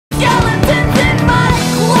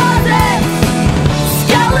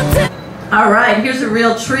All right, here's a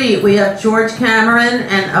real treat. We have George CaMeRon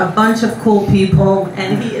and a bunch of cool people,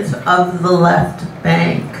 and he is of the Left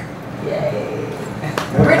Bank. Yay.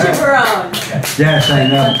 Richard Barone. Yes, I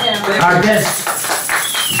know. Our guest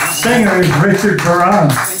singer is Richard Barone.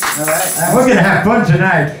 And we're going to have fun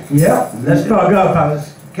tonight. Yep. Let's go,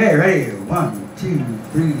 fellas. Okay, ready? 1, 2,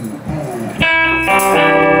 3,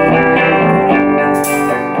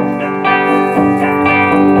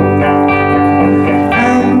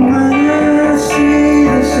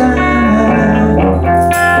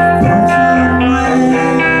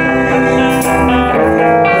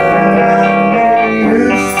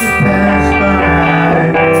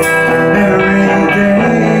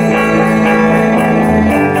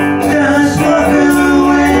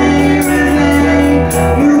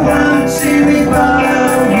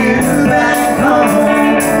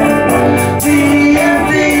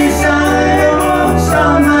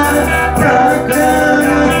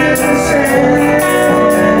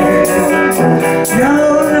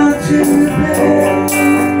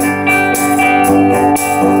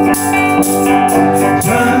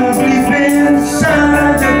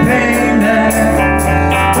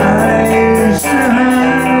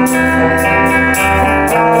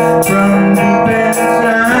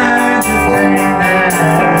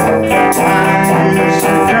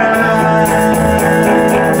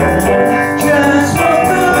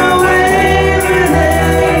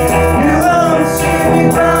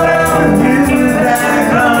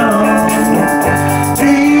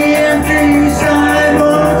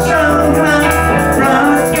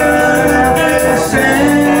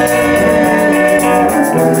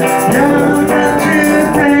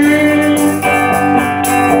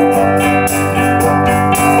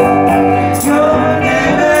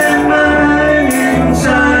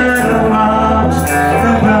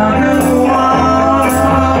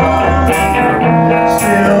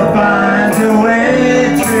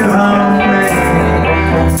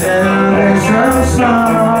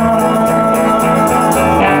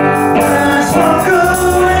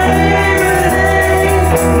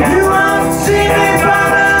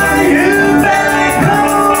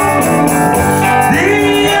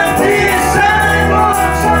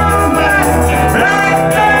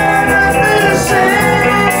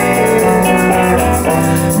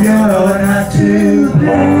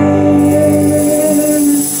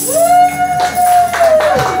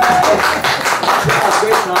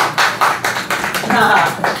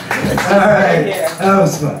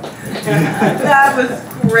 That was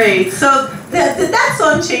great. So, did that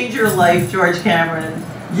song change your life, George CaMeRon?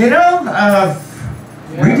 You know,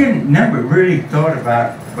 we never really thought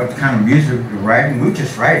about what kind of music we were writing. We were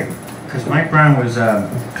just writing. Because Mike Brown was a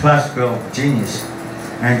classical genius.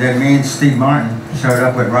 And then me and Steve Martin showed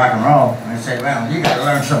up with rock and roll. And I said, well, you got to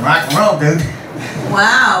learn some rock and roll, dude.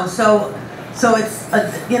 Wow. So it's,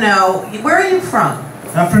 you know, where are you from?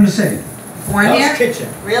 I'm from the city. Born here? Hell's Kitchen.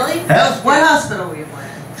 Really? Hell's What hospital were you born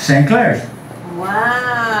in? St. Clair's.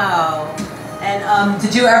 Wow. And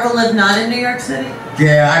did you ever live not in New York City?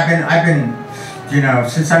 Yeah, I've been, you know,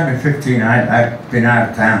 since I've been 15, I've been out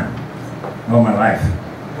of town all my life.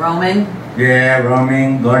 Roaming? Yeah,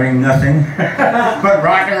 roaming, learning nothing, but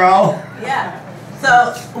rock and roll. Yeah.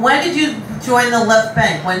 So, when did you join the Left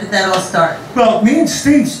Bank? When did that all start? Well, me and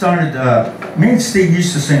Steve started, me and Steve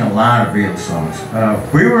used to sing a lot of Beatles songs.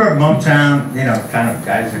 We were a Motown, you know, kind of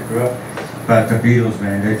guys that grew up, but the Beatles,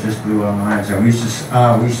 man, they just blew our minds. And we used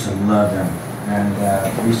to love them. And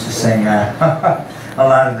we used to sing a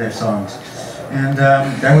lot of their songs. And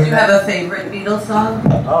then do you have a favorite Beatles song?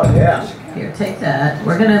 Oh, yeah. Here, take that.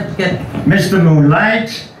 We're gonna get Mr.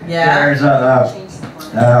 Moonlight. Yeah. There's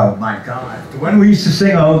oh my God. The one we used to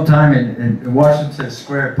sing all the time in Washington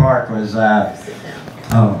Square Park was,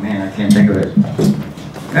 oh man, I can't think of it.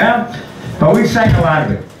 Yeah, but we sang a lot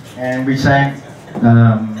of it. And we sang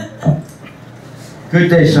Good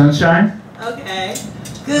Day Sunshine. Okay.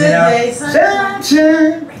 Good Day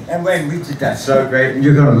Sunshine. And when we did that so great, and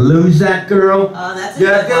you're gonna lose that girl. Oh, that's a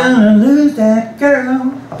you're good one. gonna lose that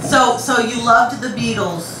girl. So you loved the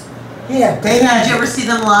Beatles. Yeah, they had. Did you ever see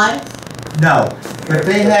them live? No, but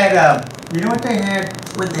they had. You know what they had?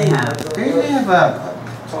 What they have? They have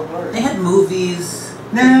They had movies.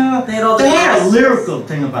 No, they had all the they had a girls. lyrical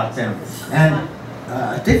thing about them, and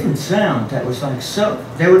a different sound that was like so.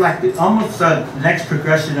 They were like almost the next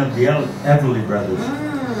progression of the Everly Brothers.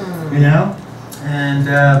 You know. And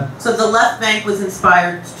so the Left Bank was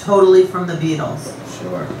inspired totally from the Beatles.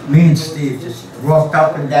 Sure. Me and Steve just walked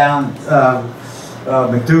up and down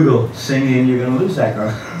McDougal singing "You're Gonna Lose That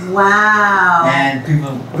Girl." Wow. And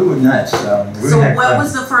people, we were nuts. So what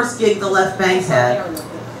was the first gig the Left Bank had?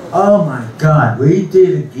 Oh my God, we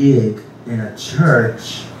did a gig in a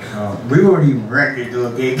church. We weren't even ready to do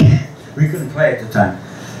a gig. We couldn't play at the time.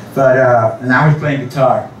 But, and I was playing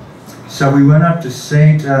guitar. So we went up to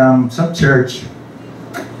some church,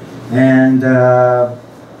 and a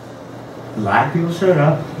lot of people showed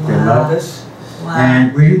up. They loved us. Wow.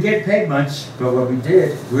 And we didn't get paid much, but what we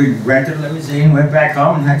did, we rented a limousine, went back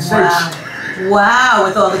home, and had sex. Wow,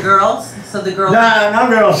 with all the girls? So the girls... No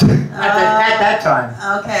girls at that time.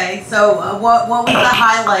 Okay, so what was the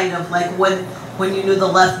highlight of like when you knew the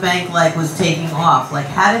Left Bank like was taking off? Like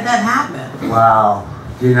how did that happen? Wow.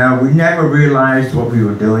 You know, we never realized what we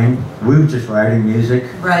were doing. We were just writing music.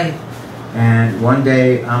 Right. And one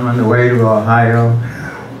day I'm on the way to Ohio,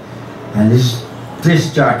 and this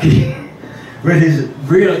jockey with his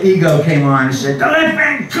real ego came on and said, "The Left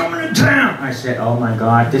Bank coming to town." I said, "Oh my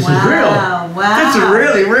God, this is real. Wow. This is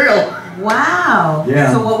really real." Wow.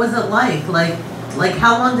 Yeah. So what was it like? Like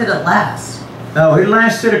how long did it last? Oh, it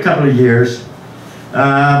lasted a couple of years.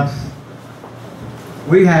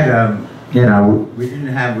 We had you know, we didn't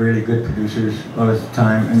have really good producers all the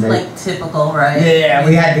time, and Like typical, right? Yeah,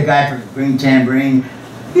 we had the guy from Green Tambourine.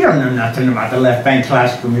 He don't know nothing about the Left Bank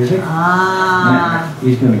classical music. Ah.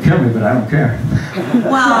 He's going to kill me, but I don't care.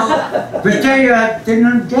 Well. But they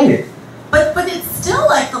didn't get it. But it's still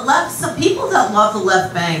like the left. Some people that love the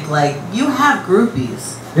Left Bank, like you have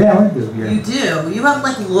groupies. Yeah, we do. Yeah. You do. You have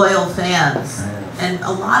like loyal fans, and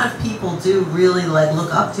a lot of people do really like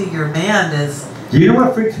look up to your band as. Do you know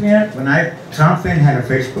what freaks me out? When Tom Finn had a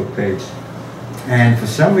Facebook page, and for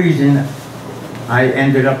some reason, I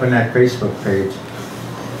ended up on that Facebook page,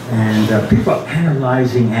 and people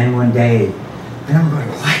analyzing N1 Day, and I'm going,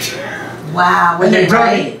 what? Wow, were they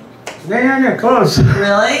right? They're close.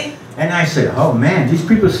 Really? And I said, oh man, these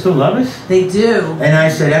people still love us? They do. And I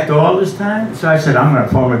said, after all this time, so I said, I'm going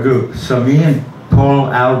to form a group. So me and Paul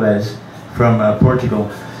Alves from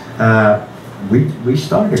Portugal, we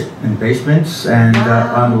started in basements and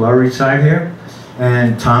on the Lower East Side here.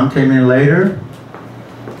 And Tom came in later.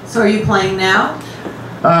 So are you playing now?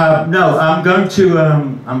 No, I'm going to,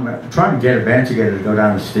 I'm trying to get a band together to go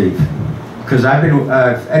down to Steve. Because I've been,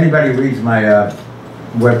 if anybody reads my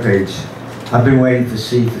webpage, I've been waiting for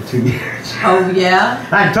Steve for 2 years. Oh, yeah?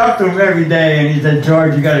 I talk to him every day, and he said,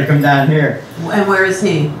 "George, you got to come down here." And where is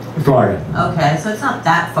he? Florida. Okay, so it's not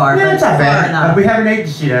that far. Yeah, but it's not bad. enough. We have an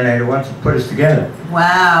agency down there that wants to put us together.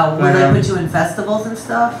 Wow. Will they put you in festivals and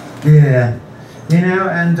stuff? Yeah. You know,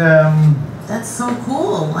 and That's so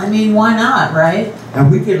cool. I mean, why not, right?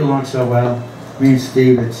 and we get along so well. Me and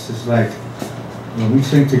Steve, it's just like, when we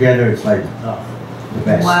sing together, it's like, oh, the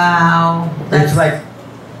best. Wow. It's like,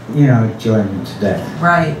 you know, enjoyment to death.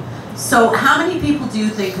 Right. So how many people do you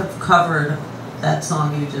think have covered that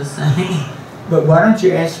song you just sang? But why don't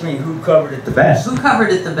you ask me who covered it the best? Who covered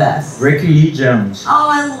it the best? Ricky Lee Jones. Oh,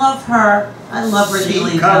 I love her. I love Ricky Lee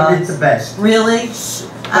Jones. She covered it the best. Really?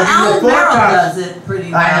 Alan Merrill does it pretty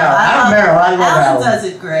well. I know. Alan Merrill, I love Alan. Alan does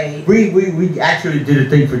it great. We actually did a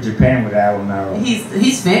thing for Japan with Alan Merrill.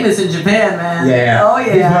 He's famous in Japan, man. Yeah. Oh,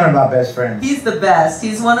 yeah. He's one of our best friends. He's the best.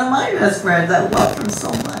 He's one of my best friends. I love him so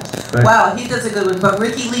much. But, wow, he does a good one. But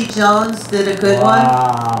Ricky Lee Jones did a good one.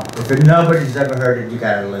 Wow. If nobody's ever heard it, you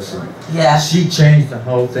gotta listen. Yeah. She changed the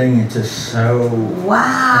whole thing into so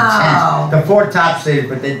wow. intense. The Four Tops did it,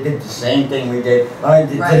 but they did the same thing we did.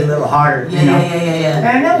 Only did it a little harder. Yeah, you know?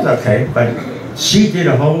 yeah. And that was okay, but she did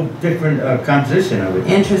a whole different composition of it.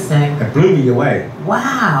 Interesting. It blew me away.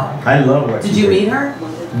 Wow. I love what Did she you did. meet her?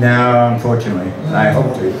 No, unfortunately. I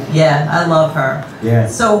hope to. Yeah, I love her. Yeah.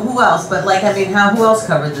 So who else? But like, I mean, who else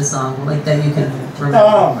covered the song? Like that you can remember?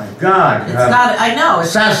 Oh my God. It's got. I know.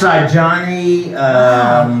 It's Southside Johnny.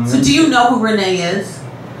 So do you know who Renee is?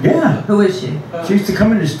 Yeah. Who is she? She used to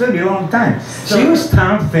come in the studio all the time. She was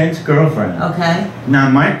Tom Finn's girlfriend. Okay. Now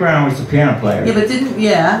Mike Brown was the piano player. Yeah, but didn't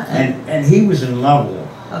and he was in love with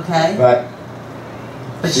her. Okay.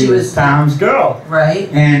 But she was Tom's girl. Right.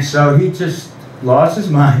 And so he just lost his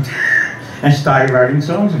mind and started writing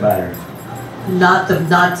songs about her. Not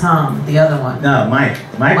Tom, the other one. No, Mike.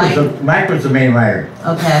 Mike was the main writer.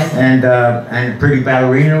 Okay. And Pretty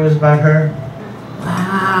Ballerina was about her.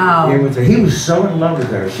 Wow. He was so in love with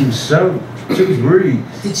her. She was really.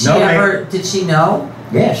 Did she know?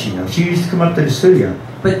 Yeah, she knew. She used to come up to the studio.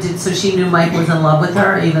 But so she knew Mike was in love with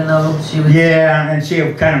her, even though she was. Yeah, and she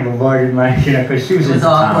kind of avoided Mike, you know, because she was. It was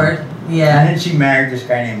awkward. Tom. Yeah. And then she married this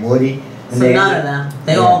guy named Woody. So none of them.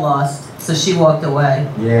 They all lost. So she walked away.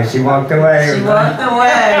 Yeah, she walked away. She walked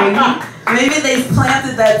away. Maybe they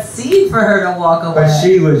planted that seed for her to walk away. But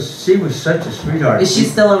she was such a sweetheart. Is she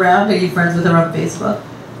still around? Are you friends with her on Facebook?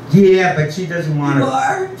 Yeah, but she doesn't want You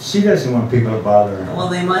are? She doesn't want people to bother her. Well,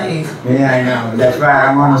 they might. Yeah, I know. That's right.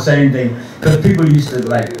 I'm on the same thing. Because people used to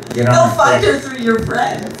like, you know. They'll find her through your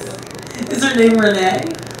friends. Is her name Renee?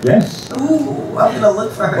 Yes. Ooh, I'm gonna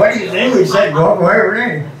look for her. What do you think? We said walk away,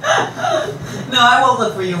 Renee. No, I won't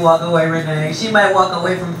look for you. Walk away, Renee. She might walk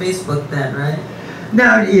away from Facebook then, right?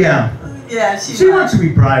 No, yeah. Yeah, She wants to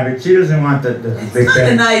be private. She doesn't want the It's big kind of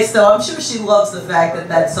thing. nice, though. I'm sure she loves the fact that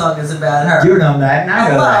that song is about her. You know that, and I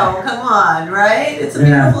know Hello, come on, right? It's a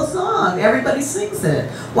beautiful song. Everybody sings it.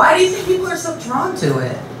 Why do you think people are so drawn to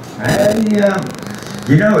it?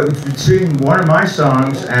 You know, it was between one of my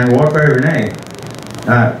songs and Away Renee,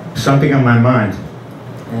 Something on My Mind.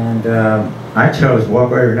 And I chose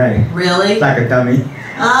Away Renee. Really? Like a dummy.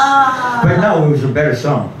 Ah. But no, it was a better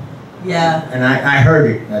song. Yeah. And I heard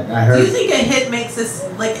it. I heard Do you think a hit makes this,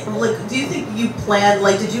 like, do you think you planned,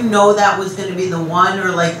 like, did you know that was going to be the one,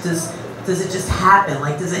 or, like, does it just happen?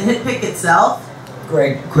 Like, does a hit pick itself?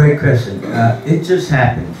 Great question. It just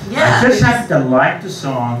happened. Yeah. I just happened to like the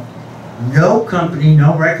song. No company,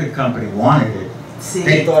 no record company wanted it. See?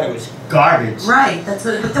 They thought it was garbage. Right. That's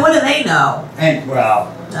what. But what do they know? And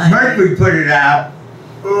well, Mercury put it out.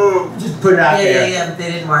 Just put it out there. Yeah. But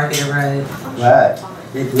they didn't market it right. But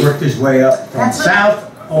it worked its way up from That's what- south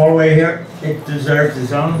all the way here. It deserves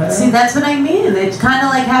its own. See, that's what I mean. It kind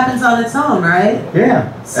of like happens on its own, right?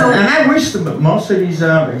 Yeah. So- and I wish most of these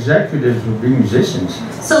executives would be musicians.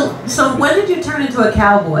 So when did you turn into a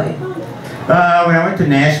cowboy? When I went to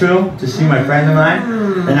Nashville to see my friend of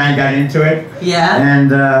mine, and I got into it. Yeah.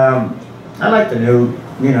 And I like the new,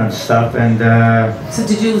 stuff. And So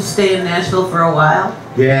did you stay in Nashville for a while?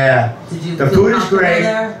 yeah, Did you? the feel food is comfortable great.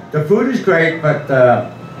 there? The food is great, but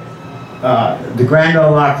the Grand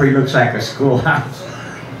Ole Opry looks like a schoolhouse.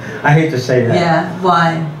 I hate to say that. Yeah.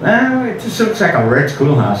 Why? Well, it just looks like a rich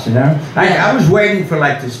schoolhouse, Yeah. I was waiting for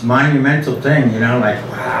like this monumental thing, like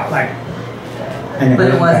wow, like. And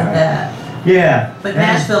But it wasn't that. Yeah. But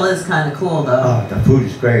Nashville is kind of cool, though. Oh, the food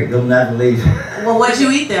is great. You'll never leave. Well, what'd you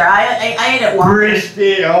eat there? I ate at Waffle.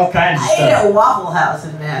 Brisket, all kinds of I ate stuff. at Waffle House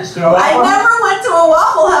in Nashville. So, I never went to a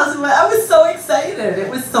Waffle House. I was so excited. It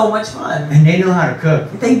was so much fun. And they know how to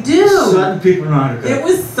cook. They do. Southern people know how to cook. It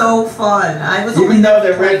was so fun. I was only Even though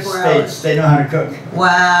there they're red 24 hours. states, they know how to cook.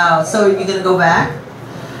 Wow. So are you gonna go back?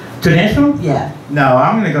 To Nashville? Yeah. No,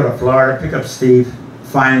 I'm gonna go to Florida, pick up Steve,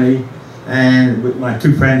 finally, and with my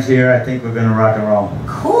two friends here, I think we're gonna rock and roll.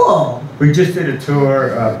 Cool. We just did a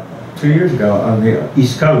tour 2 years ago on the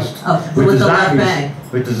East Coast Oh, with the Left zombies. Bank.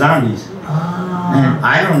 With the zombies. Oh. And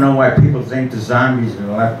I don't know why people think the zombies and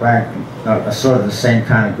the Left Bank are sort of the same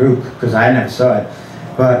kind of group, because I never saw it.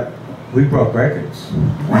 But we broke records,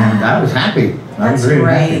 and I was happy. I That's was really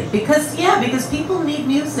great. happy. Because people need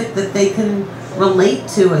music that they can relate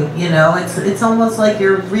to. It's almost like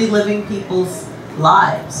you're reliving people's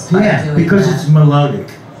lives. By Yeah, doing because that. it's melodic.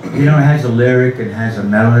 It has a lyric, it has a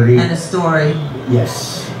melody. And a story.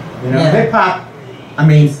 Yes. Yeah. Hip hop. I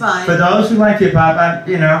mean, It's fine. for those who like hip hop,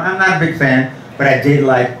 I'm not a big fan, but I did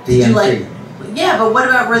like Did you DMC. Yeah, but what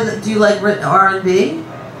about do you like R&B?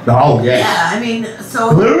 Oh yes. Yeah, I mean,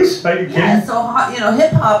 so Blues? Are you kidding? yeah, so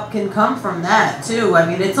hip hop can come from that too. I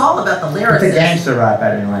mean, it's all about the But lyrics. the gangster rap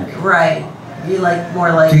I didn't like. Right. You like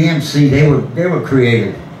more like DMC, they were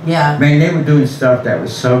creative. yeah. Man, they were doing stuff that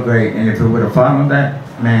was so great, and if it would have followed that,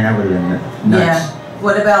 man, I would have been nuts. Yeah.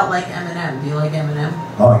 What about like Eminem? Do you like Eminem?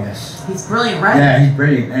 Oh yes. He's brilliant, right? Yeah, he's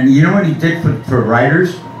brilliant. And you know what he did for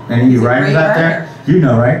writers? And any He's a writers great out writer. there? You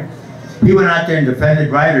know, right? He went out there and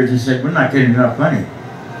defended writers and said, we're not getting enough money.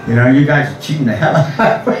 You guys are cheating the hell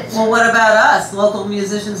out of us. Well, what about us, local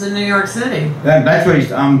musicians in New York City? That's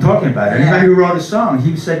what I'm talking about. Yeah. Anybody who wrote a song,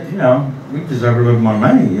 he said, we deserve a little more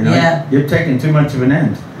money. Yeah. You're taking too much of an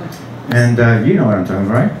end. And you know what I'm talking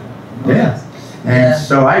about, right? Yeah. And Yeah.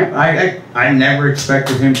 so I never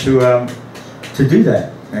expected him to do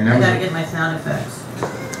that. And that I was gotta get my sound effects.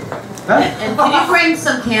 And can you bring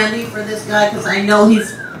some candy for this guy? Because I know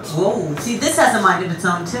he's. Whoa! See, this has a mind of its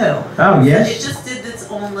own too. Oh yes. It just did its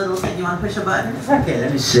own little thing. You want to push a button? Okay,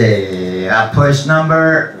 let me see. I push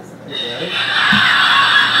number.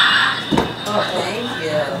 Oh, thank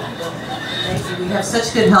you. Thank you. We have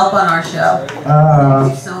such good help on our show.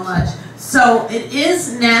 Thank you so much. So it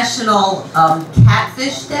is National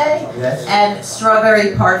Catfish Day Yes. and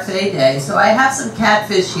Strawberry Parfait Day. So I have some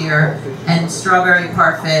catfish here and strawberry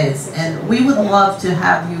parfaits, and we would love to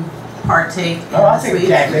have you partake in Oh, I'll this take a week.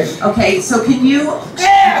 catfish. Okay, so can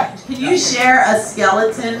you share a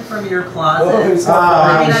skeleton from your closet?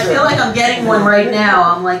 I mean, I feel like I'm getting one right now.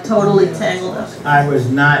 I'm like totally tangled up. I was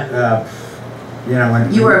not,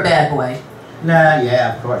 when You were a bad boy. Nah,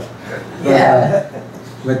 yeah, of course. Yeah.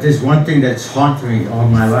 But there's one thing that's haunted me all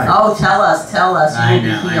my life. Oh, tell us. I You'll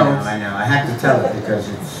know, be healed. I know. I have to tell it because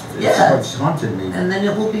it's Yeah. what's haunted me. And then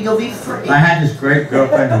you'll be free. I had this great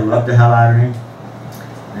girlfriend who loved the hell out of me.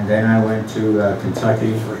 And then I went to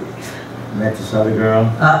Kentucky, met this other girl.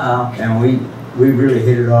 Uh-oh. And we really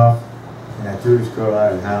hit it off. And I threw this girl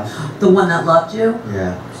out of the house. The one that loved you?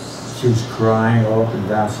 Yeah. She was crying all up and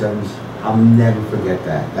down stairs. I'll never forget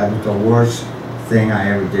that. That was the worst thing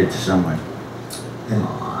I ever did to someone.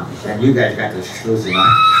 And you guys got this exclusive,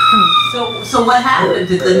 huh? So what happened?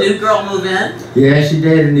 Did the new girl move in? Yeah, she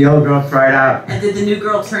did, and the old girl cried out. And did the new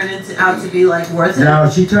girl turn out to be like worth it? No,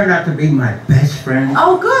 she turned out to be my best friend.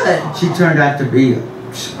 Oh, good. She turned out to be a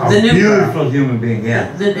beautiful human being. Yeah.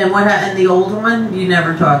 And what happened? And the old one you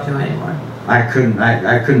never talked to anymore. I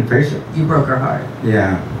couldn't face it. You broke her heart.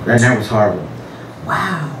 Yeah, and that was horrible.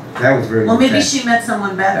 Wow. That was really. Well, maybe intense. she met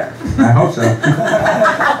someone better. I hope so.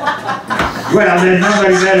 Well, there's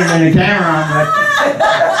nobody better than the CaMeRon,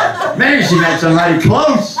 but maybe she met somebody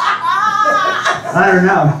close. I don't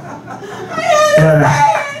know. But,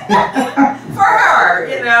 for her,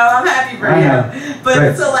 you know, I'm happy for I know. you.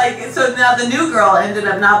 But so now the new girl ended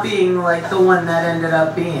up not being like the one that ended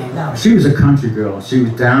up being. no, she was a country girl. She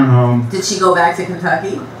was down home. Did she go back to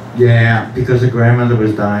Kentucky? Yeah, because her grandmother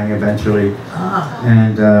was dying eventually. Ah.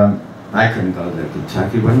 And I couldn't go to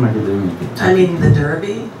Kentucky. What am I going to do in Kentucky? I mean, the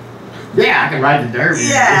Derby? Yeah, I could ride the Derby.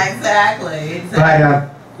 Yeah, exactly.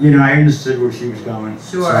 But, you know, I understood where she was going.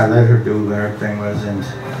 Sure. So I let her do what her thing was, and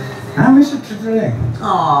I miss her today.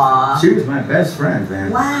 Aww. She was my best friend,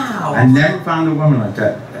 man. Wow. I never found a woman like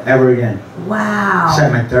that ever again. Wow.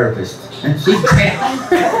 Except my therapist. And she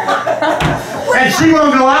can't. And she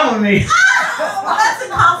won't go out with me. Well, that's a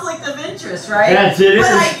conflict of interest, right? That's it.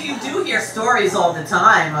 But you do hear stories all the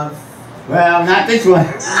time of... Well, not this one.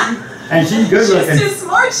 And she's good looking. She's too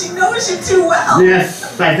smart. She knows you too well.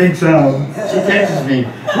 Yes, I think so. She catches me.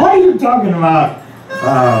 What are you talking about?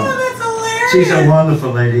 That's hilarious. She's a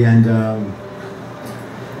wonderful lady, and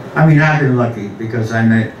I mean, I've been lucky because I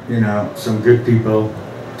met, you know, some good people,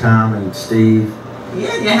 Tom and Steve.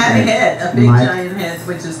 Yeah, you had a hit, a big giant hit,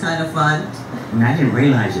 which is kind of fun. And I didn't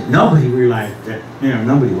realize it. Nobody realized that, you know,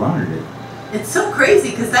 nobody wanted it. It's so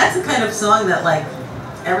crazy because that's the kind of song that like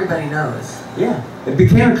everybody knows. Yeah, it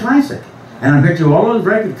became a classic. And I bet you all those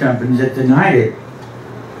record companies that denied it.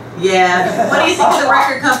 Yeah. What do you think of the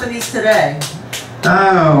record companies today?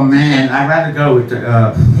 Oh man, I'd rather go with the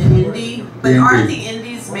An indie? But indie. aren't the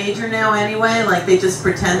indies major now anyway? Like they just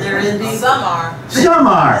pretend they're indie? Some are. Some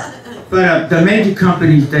are, but the major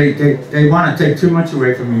companies they want to take too much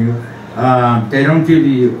away from you. They don't give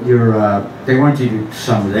you your. They want you to do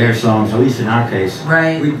some of their songs, at least in our case.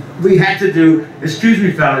 Right. We had to do. Excuse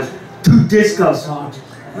me, fellas. 2 disco songs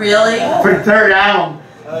Really? for the 3rd album.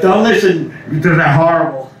 Don't listen because they're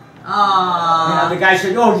horrible. Aww. You know, the guy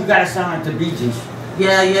said, "Oh, you gotta sound like the Bee Gees."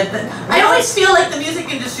 Yeah, I always feel like the music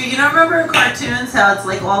industry, you know, remember in cartoons how it's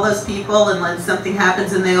like all those people and like something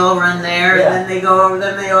happens and they all run there and then they go over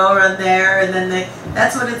them, they all run there and then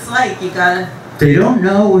that's what it's like. You gotta... They don't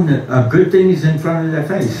know when a good thing is in front of their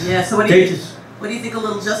face. Yeah, so what do you think of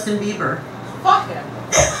little Justin Bieber? Fuck him.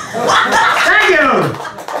 Thank you!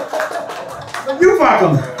 You fuck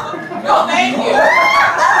him! No, thank you.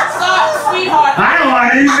 Sorry, sweetheart. I don't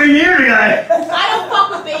want anything near the guy. I don't fuck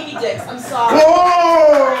with baby dicks. I'm sorry.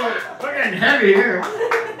 Whoa! We're getting heavy here.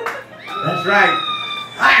 That's right.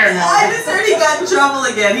 Iron Man. I just heard he got in trouble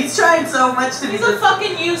again. He's trying so much to be He's a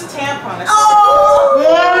fucking used tampon. Oh!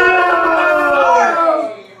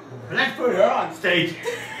 Whoa! Let's put her on stage.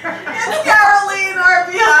 It's Caroline, our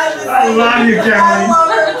behind the scenes. I love you, Caroline. I love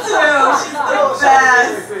her too. She's the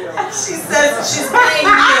best. She says she's being you.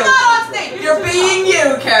 I'm not on stage. You're being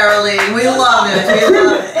you, Caroline. We love it. We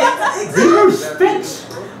love it. Who stinks?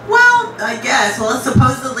 Well, I guess. Well,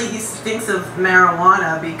 supposedly he stinks of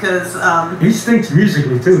marijuana because, He stinks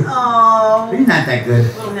musically too. oh. He's not that good.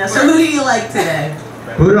 So who do you like today?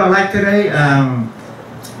 Who do I like today?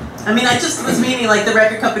 I mean, I just was meaning like the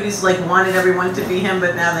record companies like wanted everyone to be him,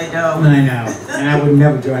 but now they don't. I know. And I would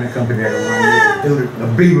never join a company that wanted to do the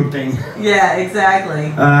Bieber thing. Yeah,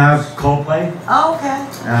 exactly. Coldplay. Oh, okay.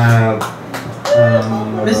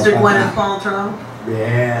 Mr. Gwyneth Paltrow.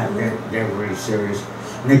 Yeah, they're really serious.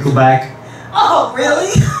 Nickelback. Oh,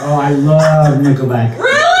 really? Oh, I love Nickelback.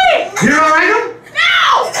 Really? You don't like them?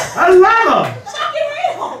 No! I love them. Fucking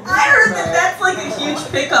hell. I heard that that's like a huge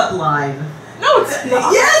pickup line. No, it's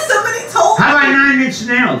not. Yeah, somebody told me. How about 9 Inch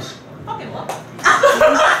Nails? Fucking love it.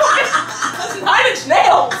 That's 9 Inch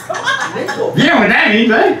Nails. You know what that means,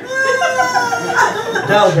 right?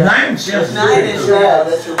 9 Inch Nails. 9 Inch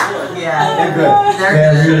Nails. They're Yeah, good. They're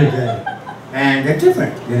They're good. really good. and they're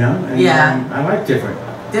different, you know. And, Yeah. I like different.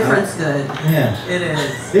 Different's good. Yeah. It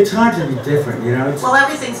is. It's hard to be different, you know. It's, Well,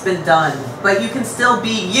 everything's been done, but you can still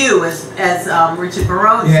be you, as Richard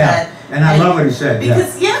Barone said. And I love what he said.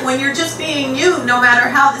 Because when you're just being you, no matter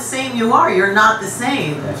how the same you are, you're not the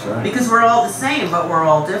same. That's right. Because we're all the same, but we're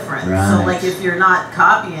all different. Right. So, like, if you're not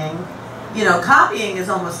copying, you know, copying is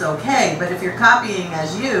almost okay. But if you're copying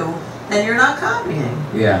as you, then you're not copying.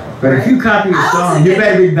 Yeah. But if you copy a song, you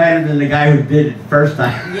better be better than the guy who did it the first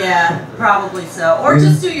time. Yeah, probably so. Or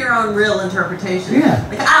just do your own real interpretation. Yeah.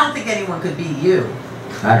 Like, I don't think anyone could be you.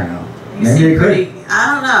 I don't know. You seem pretty.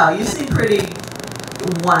 I don't know. You seem pretty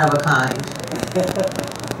one of a kind.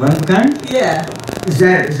 One of a kind? Yeah. Is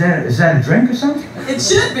that a drink or something? It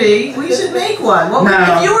should be. We should make one.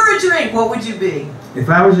 If you were a drink, what would you be? If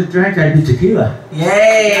I was a drink, I'd be tequila.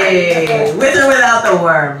 Yay! With or without the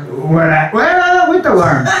worm? Well, with the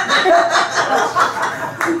worm.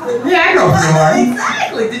 Yeah, I go for the worm.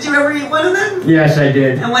 Exactly. Did you ever eat one of them? Yes, I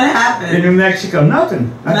did. And what happened? In New Mexico, nothing.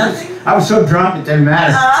 Nothing? I was so drunk it didn't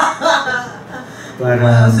matter. But,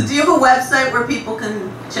 so do you have a website where people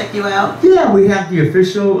can check you out? Yeah, we have the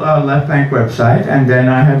official Left Bank website, and then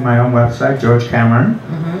I have my own website, GeorGe CaMeRon.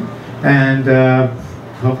 And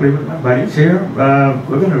hopefully with my buddies here,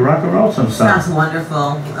 we're going to rock and roll some stuff. Sounds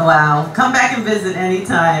wonderful. Wow. Come back and visit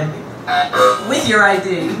anytime with your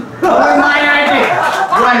ID. Oh, my ID!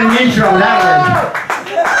 What an intro that was.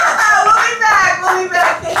 We'll be back. We'll be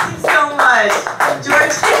back. Thank you so much.